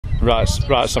Right,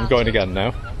 so I'm going again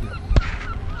now.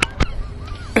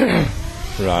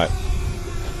 Right.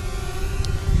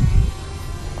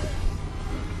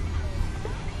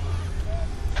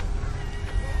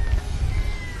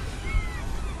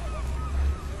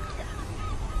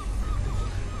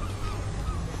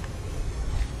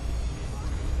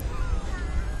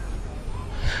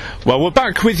 Well, we're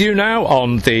back with you now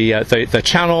on the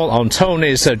channel, on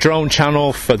Tony's drone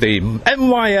channel for the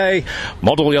MYA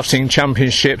Model Yachting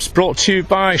Championships, brought to you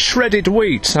by Shredded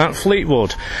Wheat at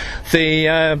Fleetwood.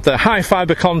 The high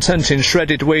fibre content in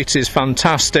shredded wheat is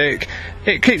fantastic.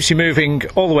 It keeps you moving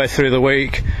all the way through the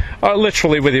week,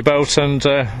 literally with your boat and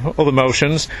other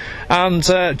motions. And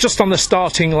just on the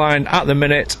starting line at the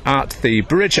minute at the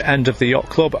bridge end of the yacht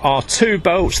club are two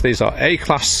boats. These are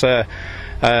A-class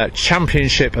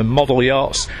championship and model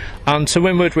yachts, and to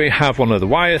windward we have one of the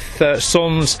Wyeth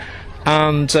sons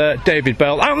and David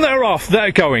Bell, and they're off,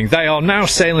 they're going, they are now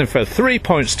sailing for 3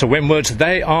 points to windward.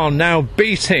 They are now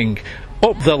beating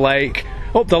up the lake,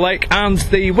 and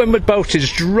the windward boat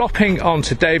is dropping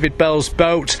onto David Bell's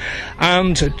boat,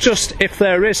 and just if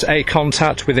there is a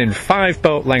contact within 5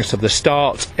 boat lengths of the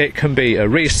start, it can be a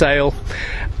resail.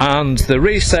 And the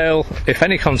resail, if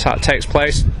any contact takes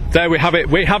place, there we have it,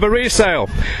 we have a resail.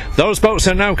 Those boats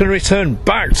are now going to return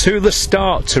back to the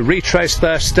start to retrace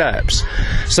their steps.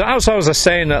 So as I was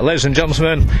saying, ladies and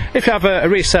gentlemen, if you have a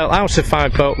resail out of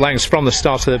 5 boat lengths from the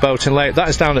start of the boating lake, that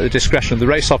is down at the discretion of the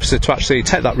race officer to actually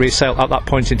take that resail at that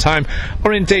point in time,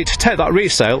 or indeed take that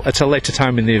resail at a later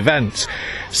time in the event.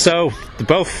 So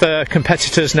both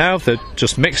competitors now, they're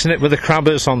just mixing it with the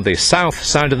crabbers on the south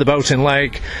side of the boating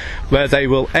lake, where they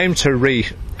will aim to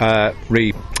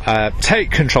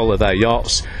take control of their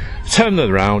yachts, turn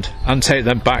them around and take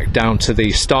them back down to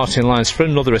the starting lines for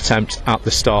another attempt at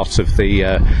the start of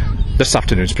this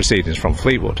afternoon's proceedings from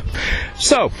Fleetwood.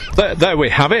 So there we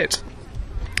have it.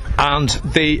 And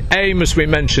the aim, as we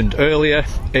mentioned earlier,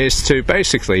 is to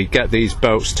basically get these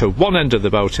boats to one end of the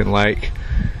boating lake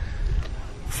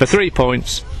for 3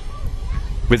 points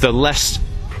with the less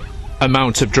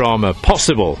amount of drama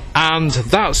possible, and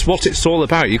that's what it's all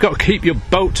about. You've got to keep your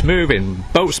boat moving.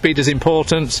 Boat speed is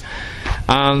important,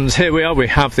 and here we are, we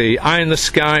have the eye in the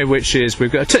sky, which is,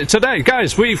 we've got today,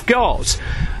 guys, we've got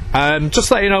just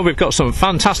to let you know, we've got some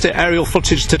fantastic aerial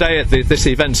footage today at this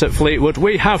event at Fleetwood.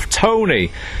 We have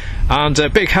Tony, and a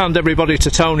big hand everybody to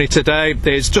Tony today.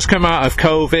 He's just come out of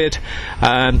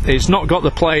COVID, he's not got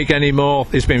the plague anymore,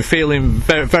 he's been feeling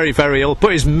very, very, very ill,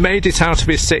 but he's made it out of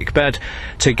his sick bed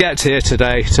to get here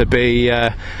today to be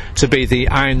the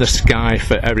eye in the sky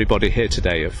for everybody here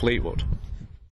today at Fleetwood.